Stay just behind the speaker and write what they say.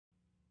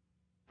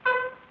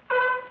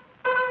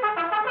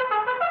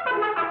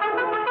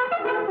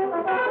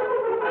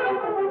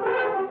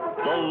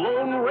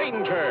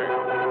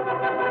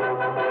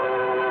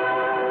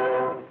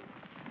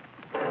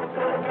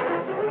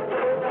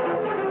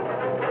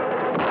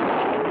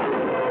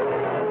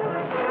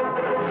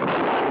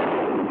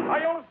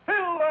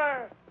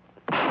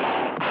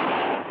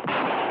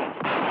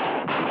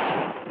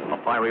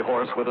ordinary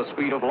horse with the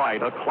speed of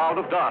light, a cloud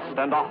of dust,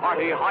 and a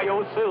hearty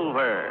hi-yo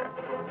silver.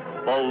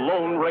 The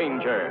Lone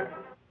Ranger.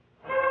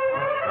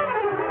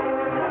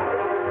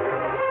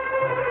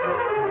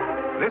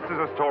 This is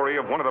a story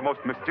of one of the most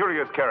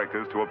mysterious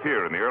characters to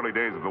appear in the early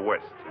days of the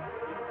West.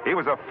 He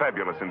was a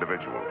fabulous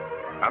individual,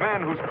 a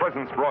man whose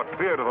presence brought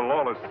fear to the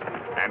lawless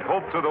and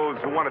hope to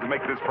those who wanted to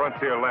make this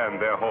frontier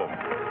land their home.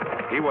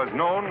 He was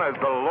known as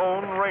the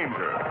Lone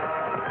Ranger.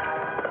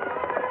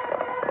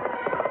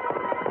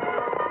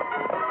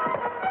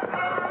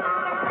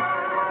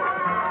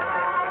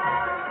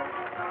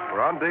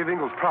 We're on Dave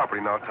Engles'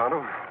 property now,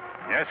 Tonto.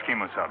 Yes,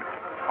 Kimosabe.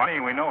 Funny,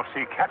 we no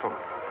see cattle.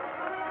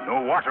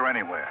 No water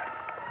anywhere.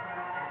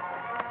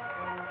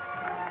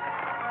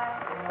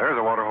 There's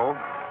a water hole.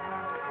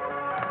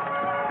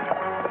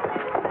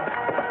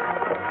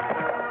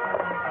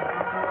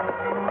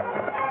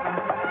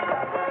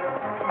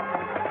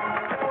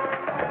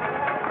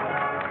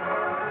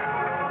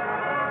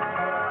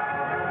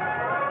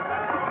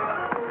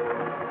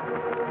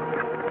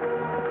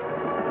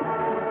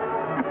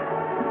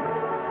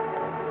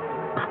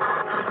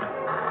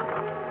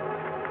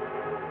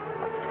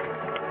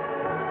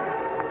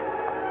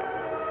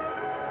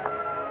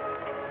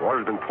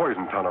 Water's been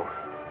poisoned, Tonto.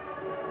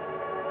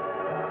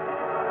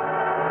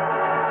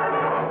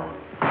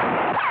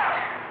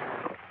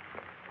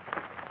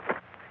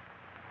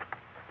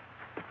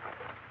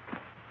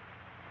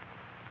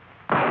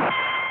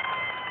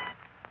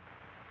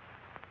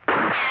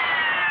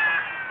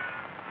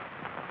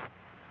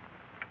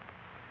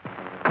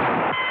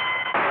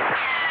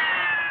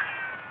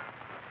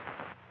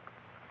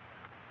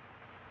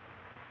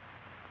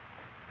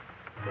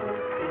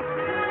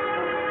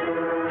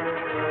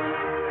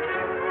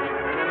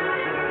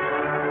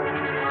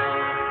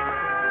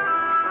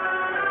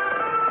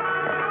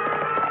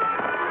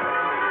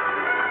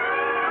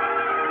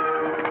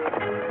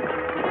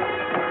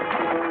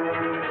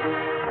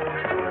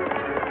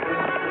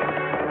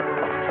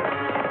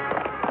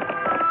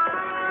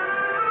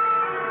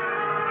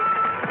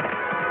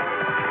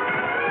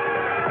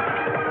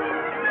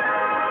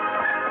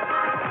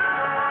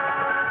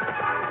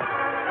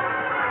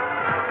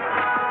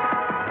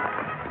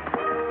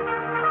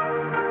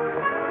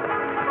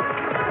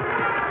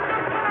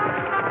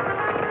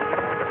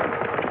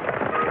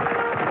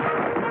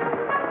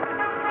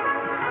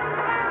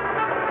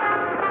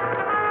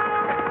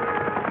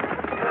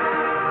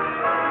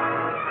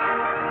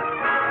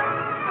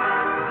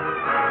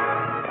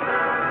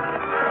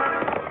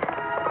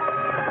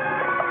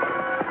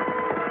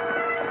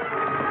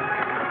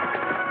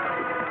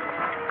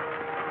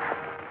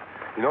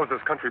 He knows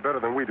this country better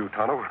than we do,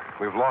 Tonto.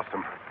 We've lost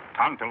him.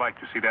 Tonto like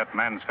to see that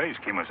man's face,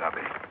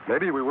 Kimosabe.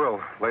 Maybe we will,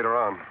 later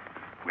on.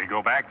 We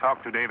go back,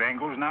 talk to Dave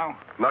Engles now?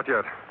 Not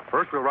yet.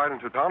 First, we'll ride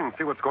into town and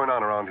see what's going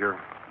on around here.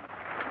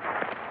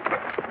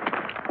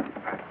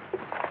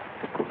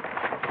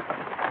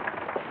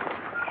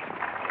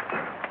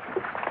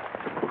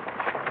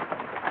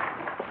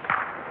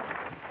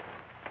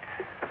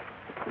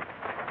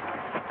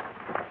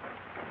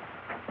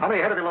 How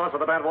many head have you lost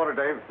with the bad water,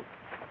 Dave?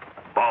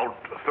 About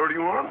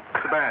 31.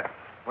 Too bad.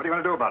 What are you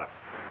going to do about it?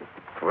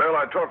 Well,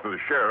 I talked to the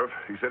sheriff.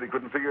 He said he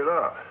couldn't figure it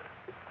out.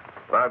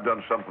 But I've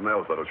done something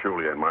else that'll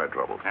surely end my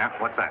trouble. Yeah?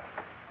 What's that?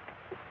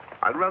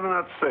 I'd rather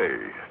not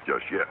say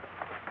just yet.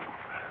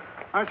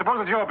 I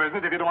suppose it's your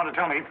business if you don't want to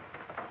tell me.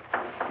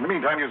 In the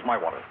meantime, use my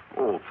water.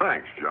 Oh,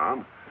 thanks,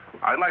 John.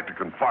 I'd like to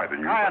confide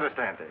in you. I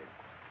understand, Dave.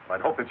 I'd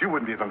hope that you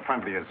wouldn't be as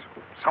unfriendly as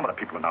some of the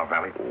people in our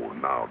valley. Oh,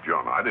 now,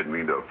 John, I didn't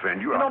mean to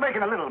offend you. You know,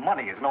 making a little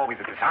money isn't always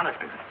a dishonest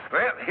business.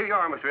 Well, here you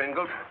are, Mr.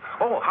 Engles.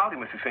 Oh, howdy,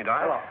 Mr. St.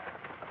 Ives.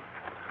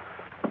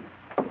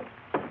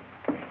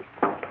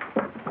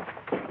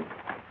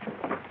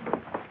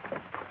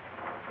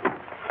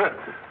 Hello.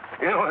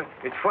 You know,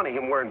 it's funny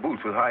him wearing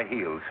boots with high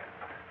heels.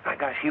 My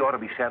gosh, he ought to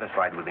be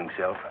satisfied with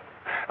himself.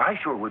 I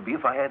sure would be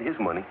if I had his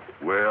money.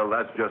 Well,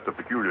 that's just a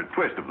peculiar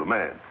twist of the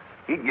man.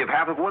 He'd give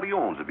half of what he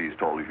owns to be as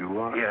tall as you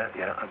are.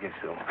 Yeah, I guess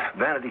so.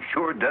 Vanity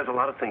sure does a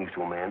lot of things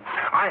to a man.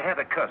 I have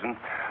a cousin.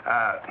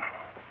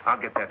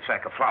 I'll get that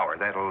sack of flour.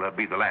 That'll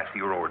be the last of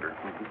your order.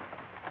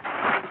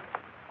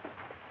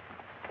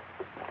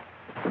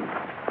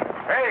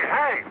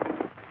 Hey!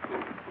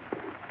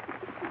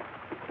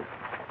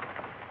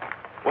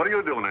 What are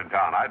you doing in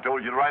town? I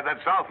told you to ride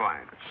that south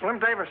line. Slim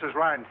Davis is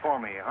riding for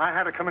me. I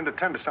had to come in to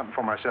tend to something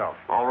for myself.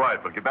 All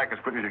right, but get back as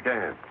quick as you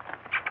can.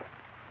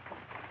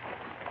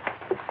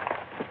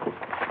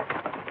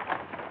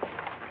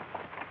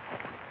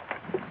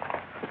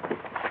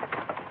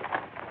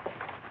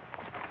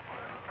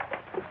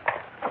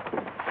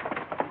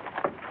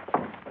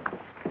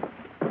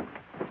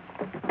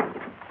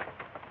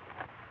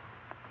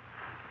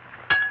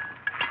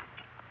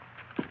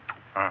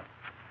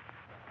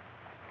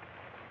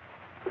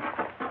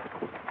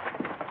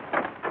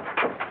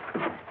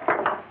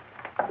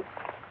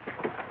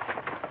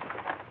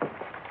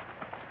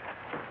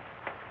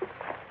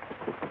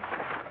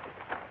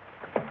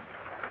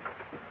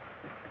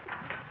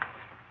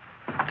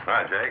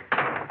 Hi, Jake.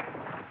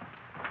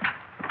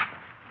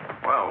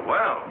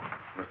 Well.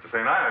 Mr.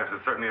 St. Ives,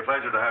 it's certainly a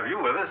pleasure to have you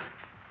with us.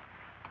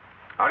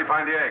 How do you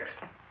find the eggs?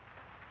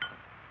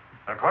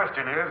 The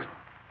question is,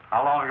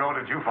 how long ago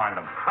did you find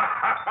them?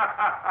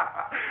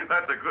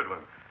 That's a good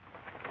one.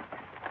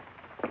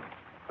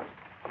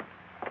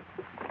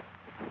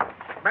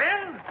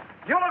 Ben,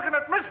 you're looking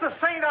at Mr.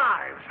 St.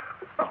 Ives.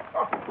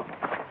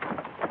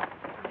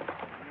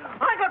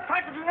 I got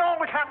practice in all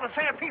the cattle of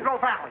San Pedro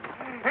Valley.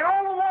 And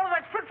all the water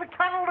that's fit for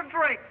cattle to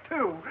drink,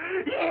 too.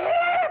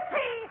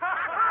 Yippee!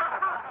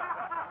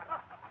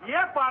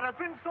 Yep, I'd have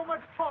been so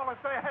much taller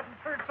if they hadn't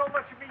turned so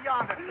much of me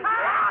yonder.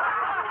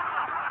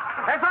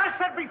 As I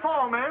said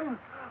before, men,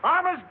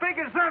 I'm as big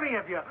as any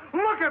of you.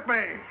 Look at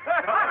me.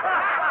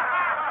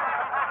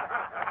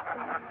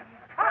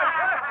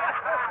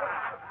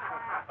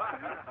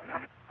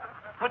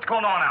 What's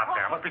going on out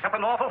there? Must be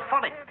something awful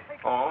funny.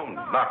 Oh,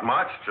 not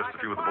much. Just a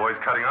few of the boys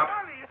cutting up.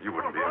 You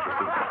wouldn't be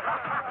interested.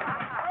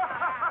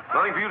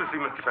 Nothing for you to see,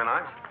 Mr. St.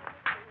 Ives.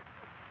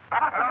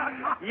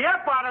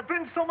 Yep, I'd have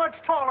been so much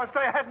taller if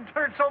they hadn't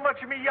turned so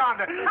much of me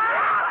yonder.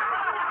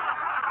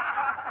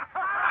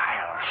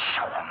 I'll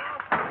show them.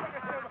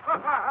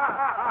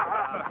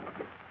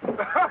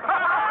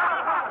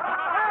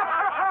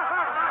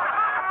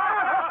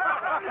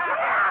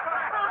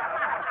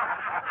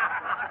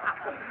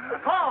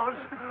 Because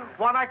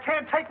what I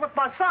can't take with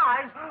my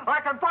size,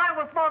 I can buy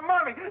with my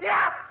money.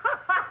 Yeah!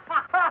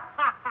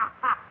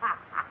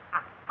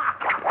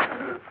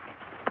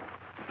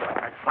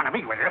 Make fun of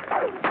me, will you?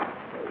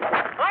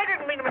 I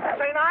didn't mean to, Mr.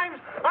 St. Ives.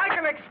 I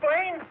can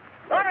explain.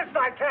 Honest,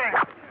 I can.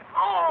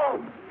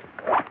 Oh!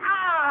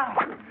 Ah!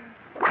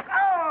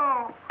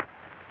 Oh!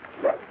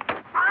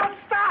 I'll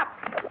stop!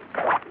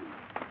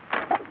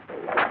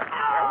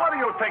 What do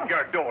you think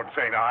you're doing,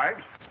 St.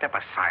 Ives? Step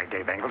aside,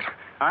 Dave Engles.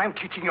 I'm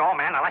teaching your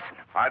man a lesson.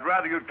 I'd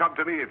rather you'd come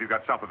to me if you've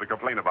got something to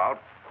complain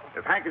about.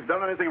 If Hank has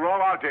done anything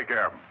wrong, I'll take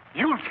care of him.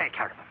 You'll take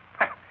care of him.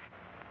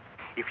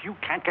 If you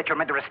can't get your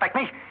men to respect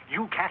me,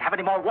 you can't have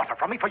any more water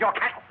from me for your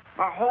cattle.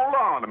 Now, hold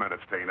on a minute,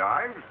 St.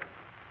 Ives.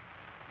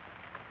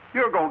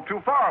 You're going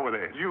too far with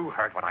this. You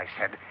heard what I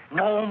said.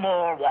 No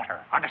more water.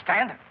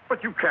 Understand?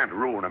 But you can't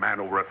ruin a man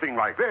over a thing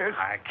like this.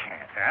 I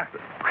can't, huh?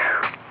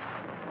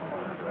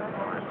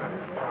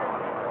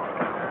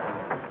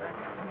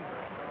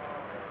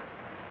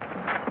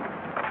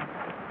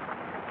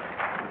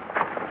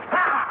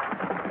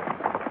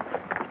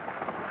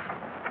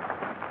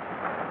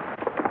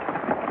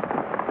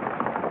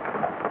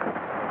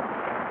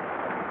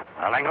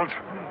 Well, Engles,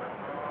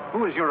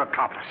 who is your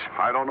accomplice?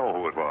 I don't know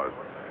who it was.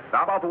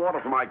 Now, about the water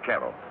for my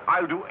cattle.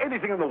 I'll do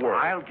anything in the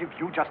world. I'll give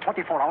you just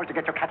 24 hours to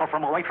get your cattle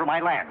from away from my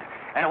land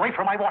and away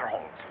from my water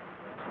holes.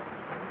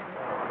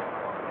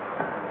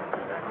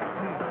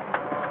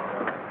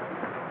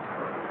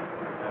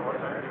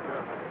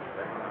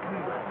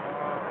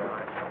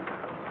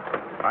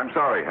 I'm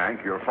sorry,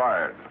 Hank. You're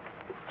fired.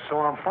 So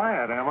I'm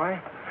fired, am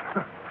I?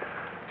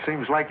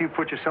 Seems like you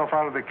put yourself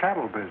out of the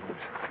cattle business.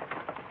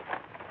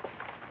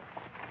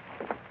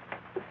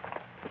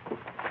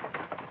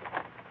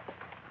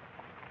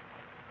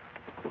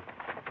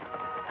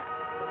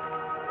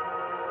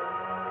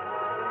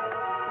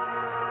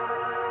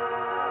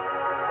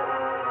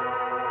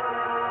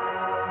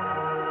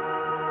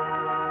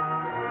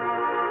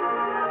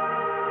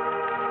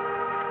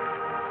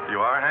 You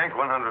are, Hank?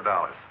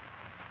 $100.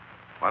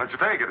 Why don't you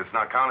take it? It's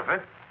not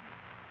counterfeit.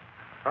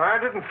 I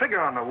didn't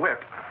figure on the whip.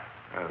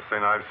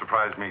 St. Ives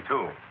surprised me,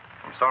 too.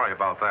 I'm sorry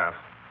about that.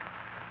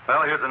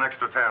 Well, here's an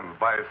extra 10.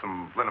 Buy you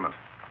some liniment.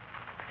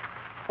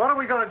 What are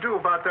we going to do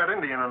about that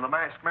Indian and the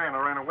masked man I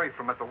ran away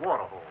from at the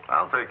water hole?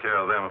 I'll take care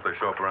of them if they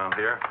show up around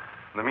here.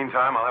 In the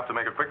meantime, I'll have to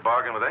make a quick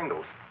bargain with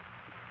Engles.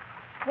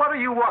 What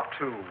are you up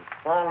to?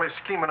 All this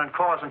scheming and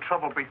causing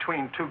trouble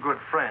between two good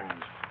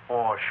friends.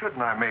 Or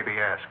shouldn't I maybe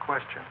ask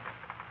questions?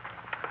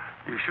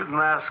 You shouldn't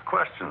ask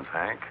questions,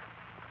 Hank.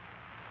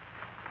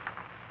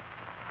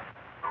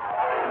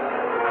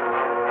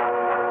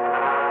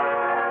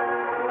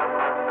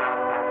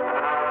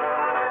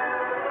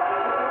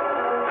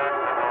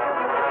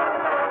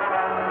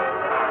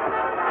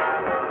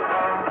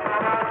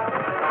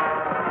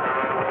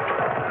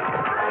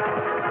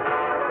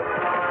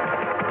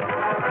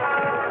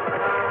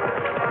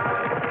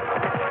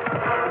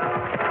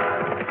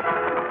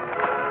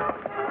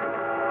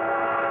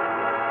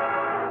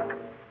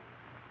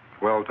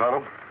 Well,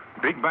 Tonto,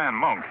 Big man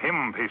Monk,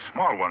 him pay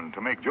small one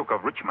to make joke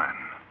of rich man.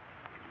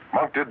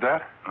 Monk did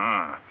that?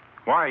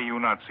 Why you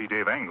not see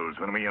Dave Engles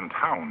when we in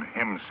town?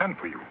 Him sent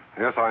for you.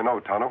 Yes, I know,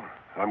 Tonto.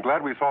 I'm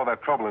glad we saw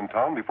that trouble in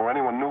town before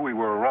anyone knew we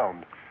were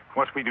around.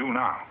 What we do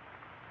now?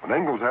 When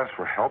Engles asked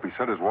for help, he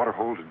said his water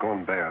holes had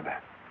gone bad.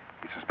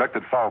 He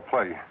suspected foul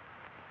play.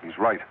 He's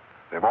right.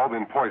 They've all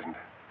been poisoned.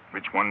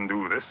 Which one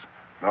do this?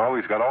 No,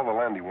 he's got all the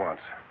land he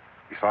wants.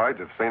 Besides,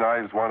 if St.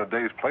 Ives wanted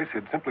Dave's place,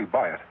 he'd simply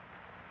buy it.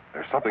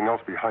 There's something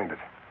else behind it.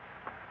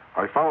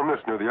 I found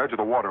this near the edge of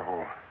the water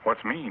hole.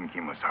 What's mean,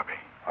 Kimosabe?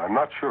 I'm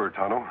not sure,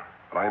 Tonto,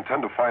 but I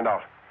intend to find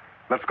out.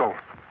 Let's go.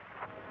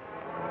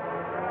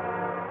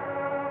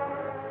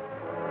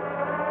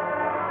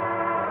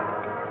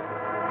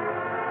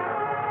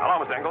 Hello,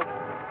 Miss Engles.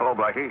 Hello,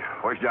 Blackie.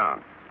 Where's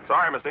John?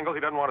 Sorry, Miss Engles,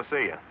 he doesn't want to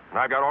see you. And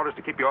I've got orders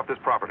to keep you off this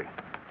property.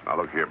 Now,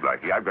 look here,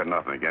 Blackie. I've got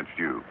nothing against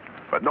you.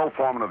 But no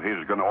foreman of his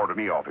is going to order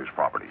me off his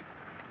property.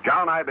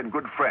 John and I have been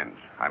good friends.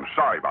 I'm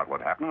sorry about what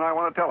happened, and I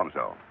want to tell him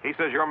so. He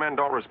says your men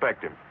don't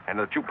respect him, and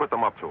that you put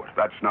them up to it.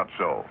 That's not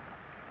so.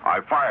 I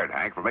fired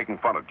Hank for making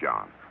fun of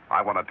John.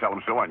 I want to tell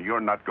him so, and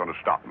you're not going to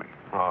stop me.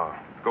 Oh,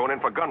 going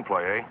in for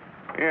gunplay, eh?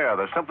 Yeah,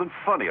 there's something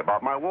funny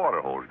about my water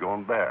hose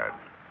going bad.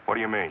 What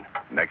do you mean?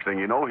 Next thing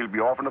you know, he'll be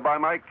offering to buy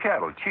my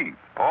cattle cheap.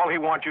 All he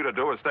wants you to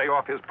do is stay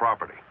off his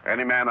property.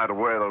 Any man that'd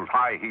wear those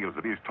high heels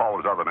if he's tall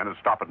as other men would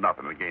stop at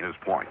nothing to gain his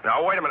point.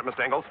 Now, wait a minute,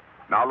 Mr. Engles.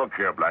 Now, look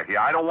here, Blackie.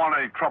 I don't want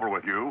any trouble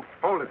with you.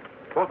 Hold it,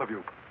 both of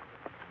you.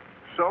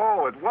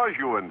 So, it was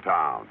you in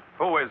town.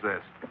 Who is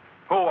this?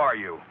 Who are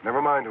you?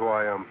 Never mind who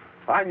I am.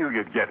 I knew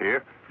you'd get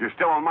here. You're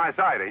still on my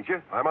side, ain't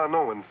you? I'm on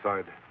no one's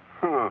side.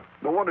 Huh.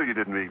 No wonder you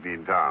didn't meet me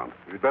in town.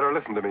 You'd better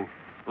listen to me.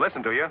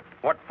 Listen to you?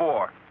 What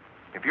for?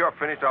 If you're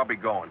finished, I'll be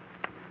going.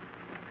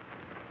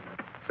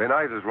 St.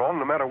 Ives is wrong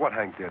no matter what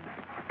Hank did.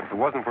 If it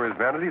wasn't for his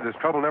vanity, this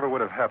trouble never would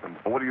have happened.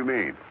 Well, what do you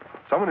mean?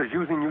 Someone is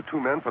using you two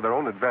men for their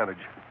own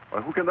advantage.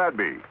 Well, who can that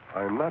be?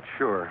 I'm not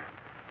sure.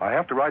 I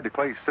have to ride to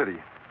Clay City.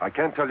 I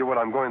can't tell you what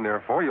I'm going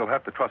there for. You'll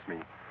have to trust me.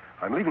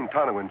 I'm leaving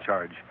Tonto in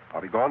charge. I'll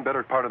be gone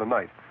better part of the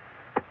night.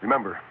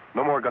 Remember,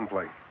 no more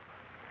gunplay.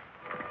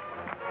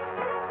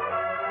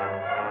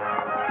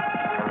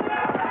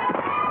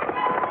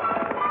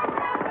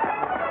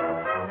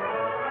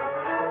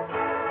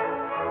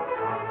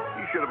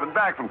 He should have been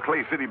back from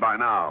Clay City by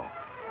now.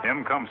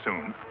 Him come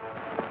soon.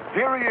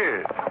 Here he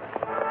is.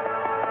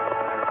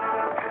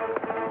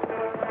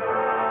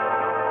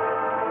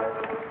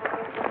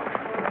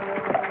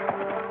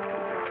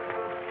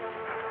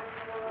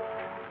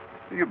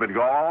 You've been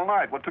gone all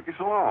night. What took you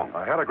so long?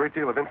 I had a great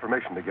deal of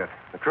information to get.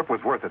 The trip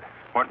was worth it.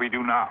 What we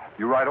do now?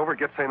 You ride over,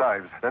 get St.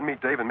 Ives, then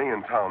meet Dave and me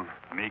in town.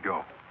 Me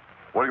go.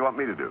 What do you want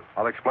me to do?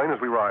 I'll explain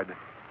as we ride.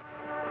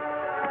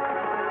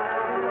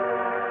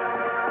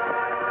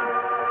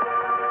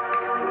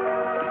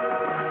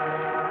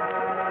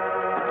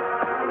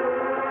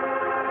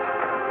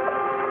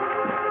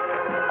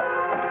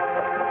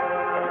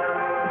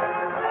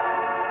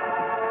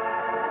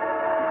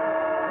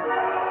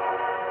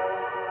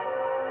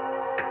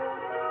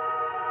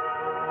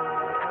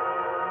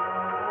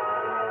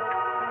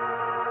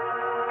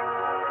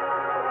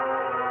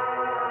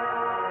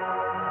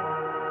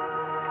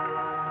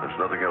 There's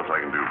nothing else I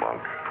can do,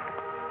 Monk.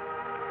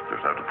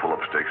 Just have to pull up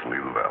stakes and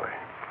leave the valley.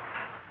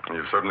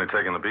 You've certainly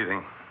taken the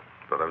beating,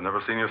 but I've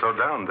never seen you so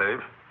down, Dave.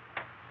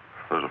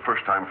 There's a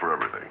first time for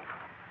everything.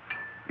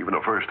 Even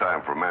a first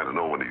time for a man to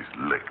know when he's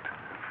licked.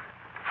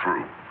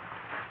 Through.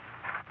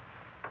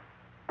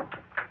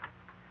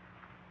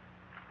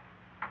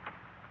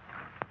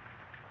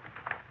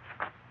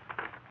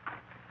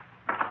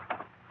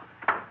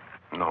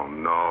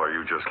 No,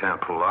 you just can't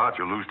pull out.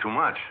 You'll lose too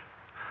much.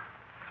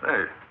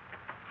 Say,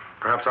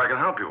 perhaps I can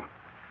help you.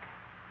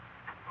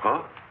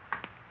 Huh?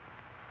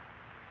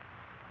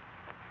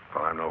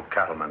 Well, I'm no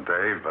cattleman,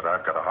 Dave, but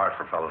I've got a heart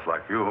for fellas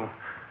like you.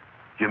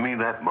 You mean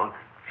that, Monk?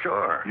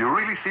 Sure. You're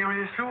really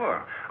serious?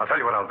 Sure. I'll tell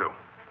you what I'll do.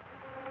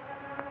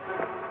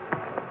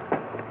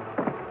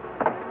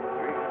 3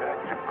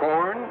 sacks of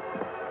corn.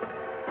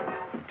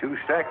 2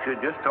 sacks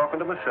of just talking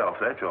to myself,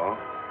 that's all.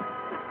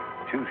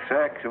 2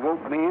 sacks of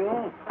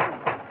oatmeal.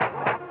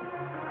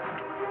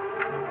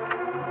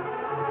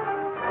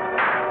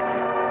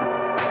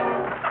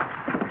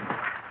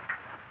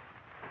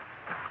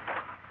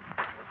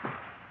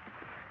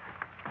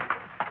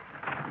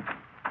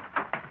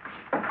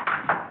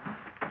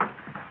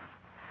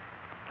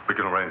 We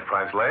can arrange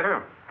price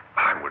later.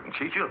 I wouldn't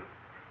cheat you.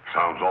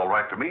 Sounds all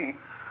right to me.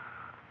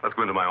 Let's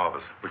go into my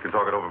office. We can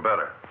talk it over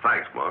better.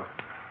 Thanks, Monk.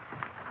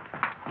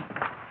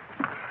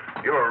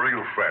 You're a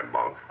real friend,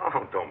 Monk.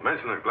 Oh, don't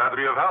mention it. Glad to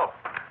be of help.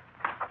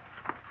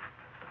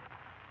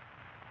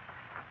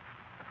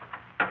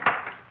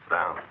 Sit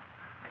down.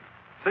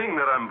 Seeing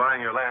that I'm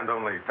buying your land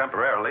only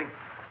temporarily,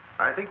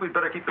 I think we'd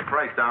better keep the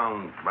price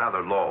down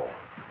rather low,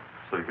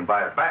 so you can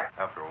buy it back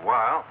after a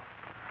while.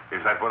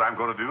 Is that what I'm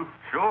going to do?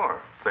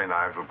 Sure. St.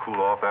 Ives will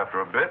cool off after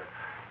a bit.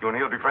 You and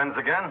he'll be friends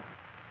again.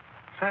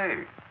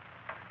 Say,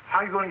 how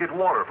are you going to get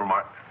water from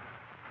our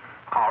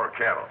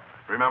cattle?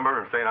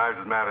 Remember, St. Ives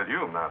is mad at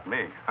you, not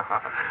me.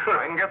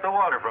 I can get the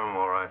water from him,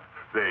 all right.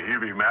 Say,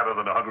 he'll be madder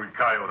than a hungry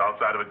coyote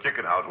outside of a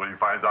chicken house when he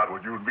finds out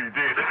what you and me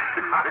did.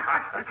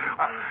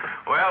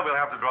 Well, we'll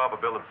have to draw up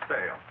a bill of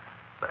sale.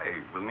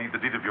 Say, we'll need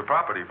the deed of your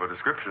property for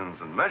descriptions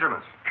and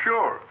measurements.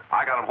 Sure.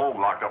 I got him home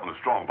locked up in the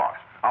strong box.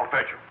 I'll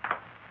fetch him.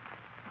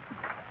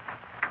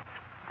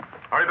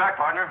 Hurry back,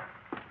 partner.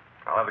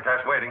 I'll have the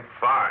cash waiting.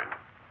 Fine.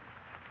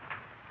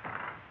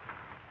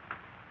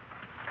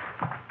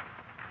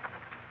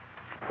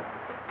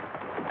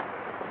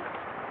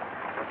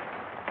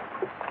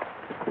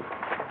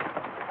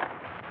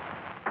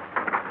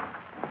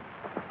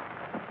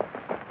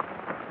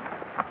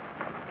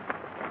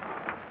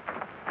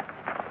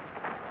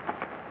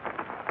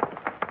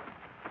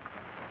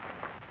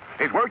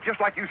 It worked just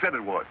like you said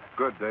it would.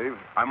 Good, Dave.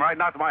 I'm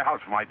riding out to my house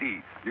for my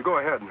deed. You go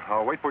ahead.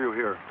 I'll wait for you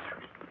here.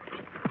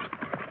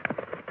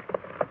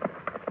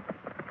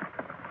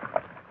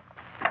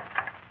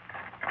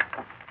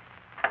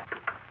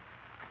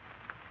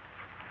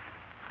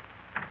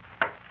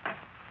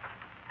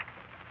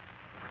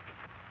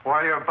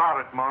 While you're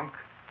about it, Monk,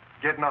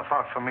 get enough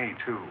out for me,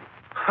 too.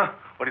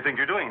 What do you think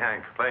you're doing,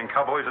 Hank? Playing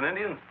cowboys and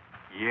Indians?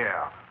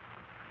 Yeah.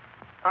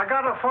 I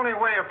got a funny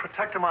way of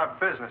protecting my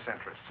business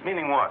interests.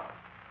 Meaning what?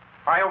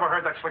 I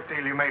overheard that slick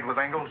deal you made with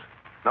Engles.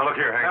 Now, look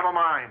here, Hank. Never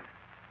mind.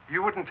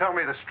 You wouldn't tell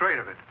me the straight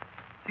of it.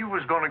 You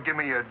was going to give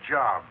me a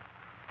job.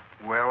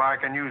 Well, I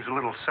can use a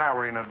little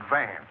salary in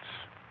advance.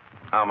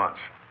 How much?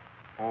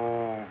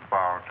 Oh,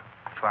 about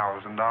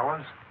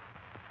 $1,000.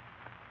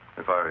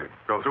 If I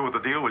go through with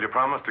the deal, will you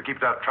promise to keep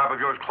that trap of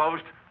yours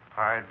closed?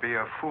 I'd be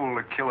a fool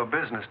to kill a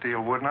business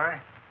deal, wouldn't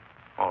I?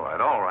 All right,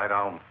 all right.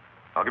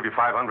 I'll give you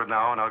 $500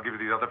 now, and I'll give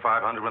you the other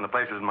 $500 when the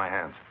place is in my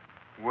hands.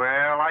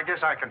 Well, I guess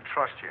I can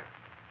trust you.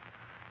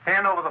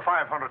 Hand over the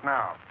 $500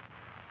 now.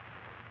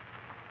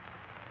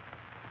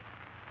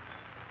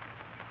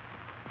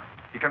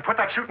 You can put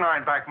that shooting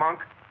iron back, Monk.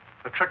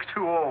 The trick's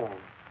too old.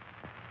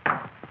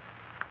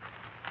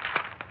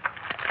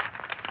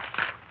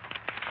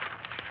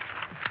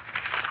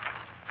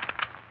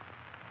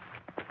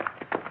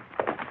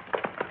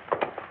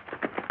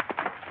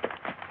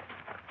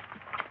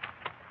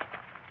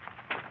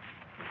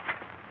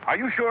 Are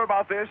you sure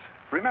about this?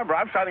 Remember,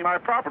 I'm signing my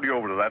property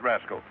over to that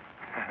rascal.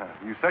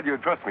 You said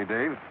you'd trust me,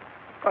 Dave.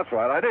 That's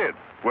right, I did.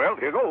 Well,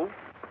 here goes.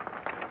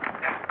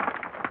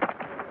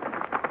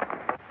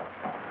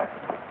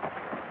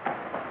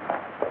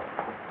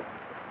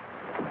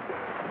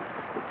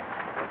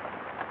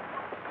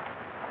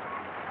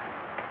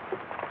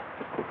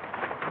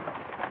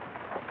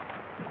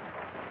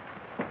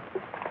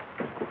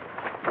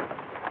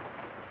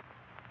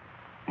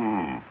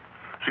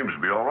 Seems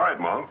to be all right,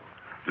 Monk.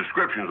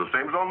 Description's the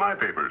same as on my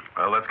papers.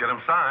 Well, let's get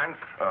them signed.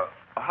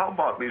 How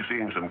about me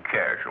seeing some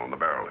cash on the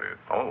barrelhead?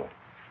 Oh.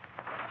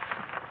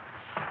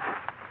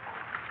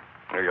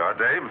 Here you are,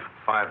 Dave.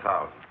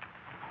 5,000.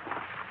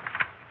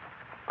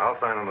 I'll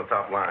sign on the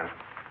top line.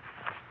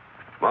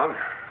 Monk,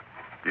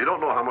 you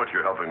don't know how much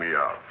you're helping me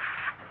out.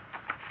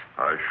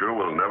 I sure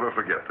will never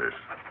forget this.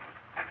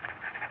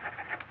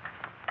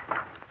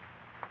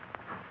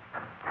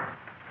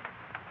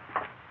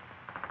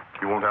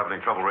 You won't have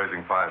any trouble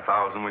raising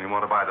 5,000 when you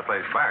want to buy the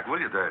place back, will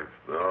you, Dave?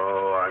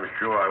 No, I'm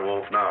sure I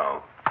won't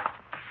now.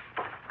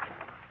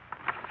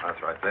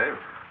 That's right, Dave.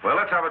 Well,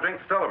 let's have a drink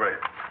to celebrate.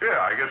 Yeah,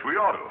 I guess we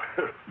ought to.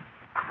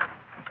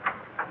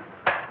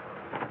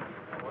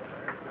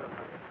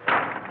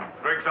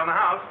 Drinks on the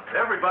house.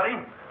 Everybody.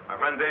 My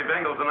friend Dave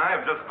Engles and I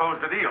have just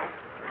closed a deal.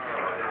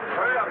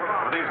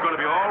 Everything's going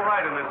to be all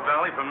right in this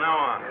valley from now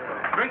on.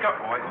 Drink up,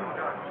 boys.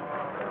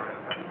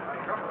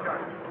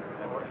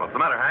 What's the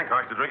matter, Hank?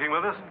 Aren't you drinking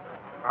with us?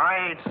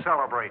 I ain't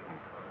celebrating.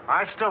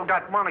 I still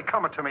got money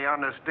coming to me on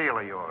this deal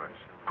of yours.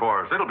 Of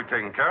course. It'll be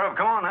taken care of.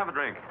 Come on, have a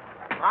drink.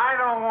 I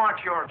don't want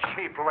your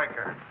cheap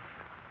liquor.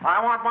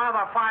 I want my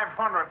other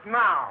 $500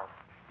 now.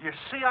 You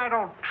see, I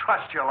don't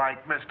trust you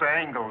like Mr.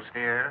 Engles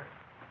here.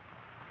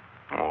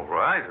 All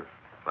right. If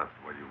that's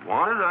the way you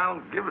want it,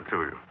 I'll give it to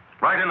you.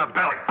 Right in the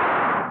belly.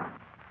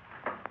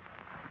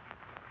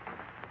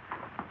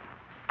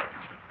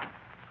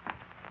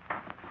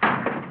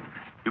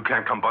 You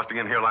can't come busting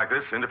in here like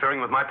this,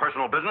 interfering with my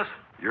personal business.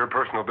 Your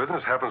personal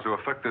business happens to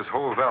affect this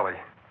whole valley.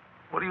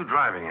 What are you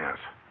driving at?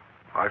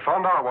 I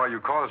found out why you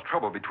caused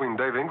trouble between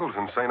Dave Engles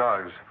and St.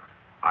 Ives.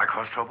 I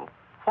caused trouble?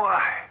 Why?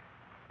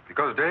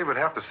 Because Dave would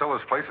have to sell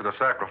his place at a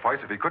sacrifice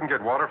if he couldn't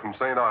get water from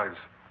St. Ives.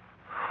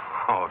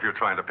 Oh, if you're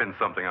trying to pin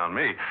something on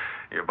me,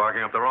 you're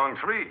barking up the wrong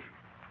tree.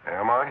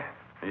 Am I?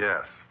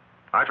 Yes.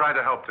 I tried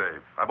to help Dave.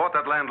 I bought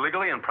that land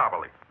legally and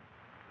properly.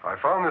 I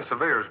found this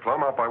surveyor's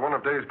plum out by one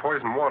of Dave's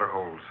poison water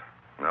holes.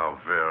 Oh,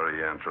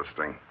 very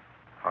interesting.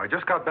 I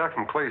just got back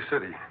from Clay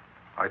City.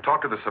 I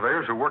talked to the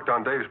surveyors who worked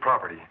on Dave's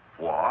property.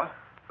 What?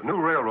 The new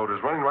railroad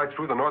is running right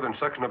through the northern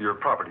section of your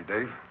property,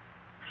 Dave.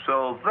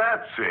 So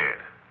that's it.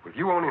 With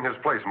you owning his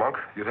place, Monk,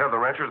 you'd have the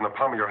ranchers in the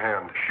palm of your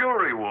hand.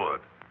 Sure he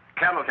would.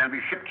 Cattle can be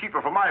shipped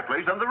cheaper from my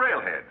place than the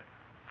railhead.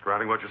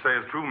 Granting what you say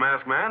is true,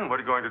 masked man, what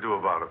are you going to do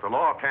about it? The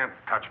law can't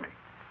touch me.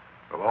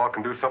 The law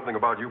can do something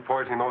about you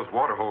poisoning those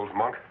water holes,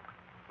 Monk.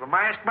 The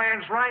masked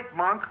man's right,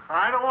 Monk.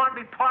 I don't want to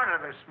be part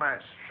of this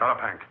mess. Shut up,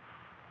 Hank.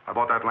 I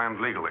bought that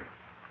land legally.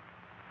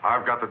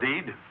 I've got the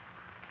deed.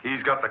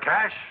 He's got the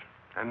cash,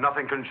 and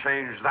nothing can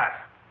change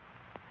that.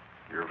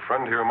 Your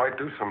friend here might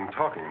do some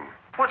talking.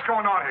 What's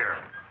going on here?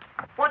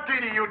 What deed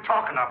are you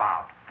talking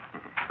about?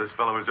 This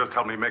fellow has just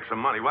helped me make some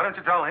money. Why don't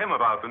you tell him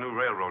about the new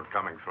railroad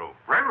coming through?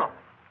 Railroad?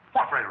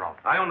 What railroad?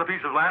 I own the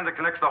piece of land that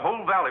connects the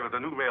whole valley with the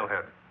new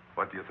railhead.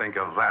 What do you think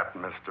of that,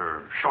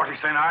 Mr. Shorty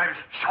St. Ives?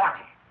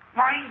 Shorty?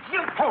 Why,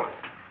 you fool!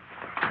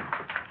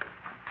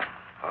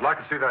 I'd like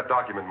to see that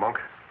document, Monk.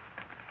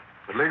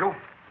 Is it legal?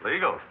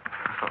 Legal?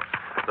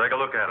 Take a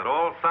look at it.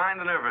 All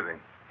signed and everything.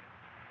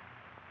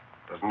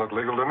 Doesn't look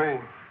legal to me.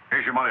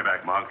 Here's your money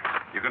back, Monk.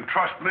 You can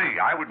trust me.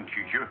 I wouldn't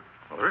cheat you.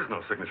 Well, there is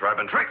no signature. I've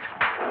been tricked.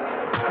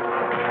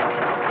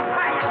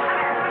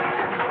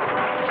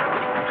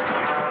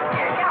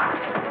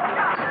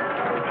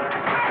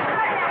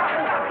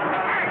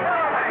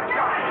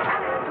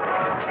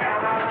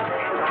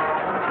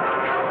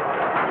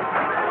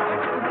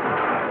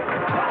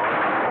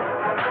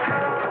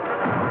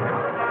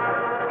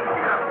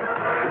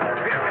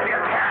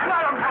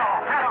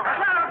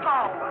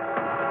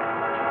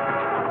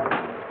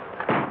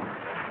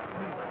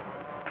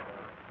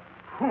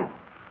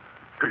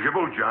 Here's your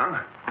boot,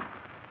 John.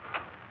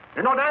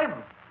 You know, Dave,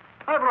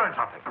 I've learned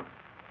something.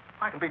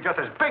 I can be just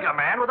as big a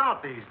man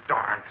without these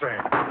darn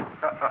things.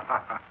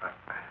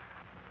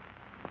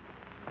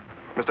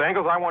 Mr.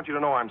 Engles, I want you to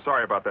know I'm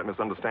sorry about that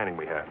misunderstanding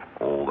we had.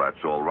 Oh, that's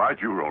all right.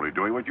 You were only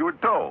doing what you were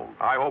told.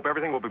 I hope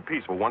everything will be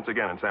peaceful once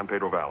again in San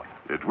Pedro Valley.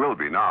 It will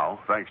be now,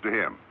 thanks to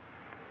him.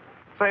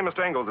 Say,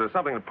 Mr. Engles, there's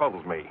something that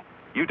puzzles me.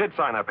 You did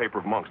sign that paper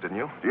of Monk's, didn't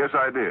you? Yes,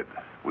 I did.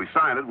 We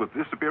signed it with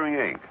disappearing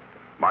ink.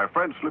 My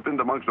friend slipped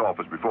into Monk's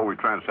office before we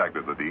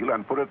transacted the deal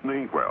and put it in the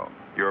inkwell.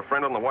 Your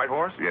friend on the White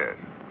Horse? Yes.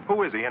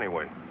 Who is he,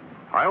 anyway?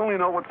 I only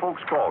know what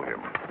folks call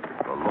him.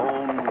 The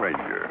Lone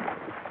Ranger.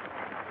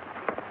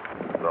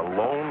 The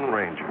Lone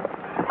Ranger.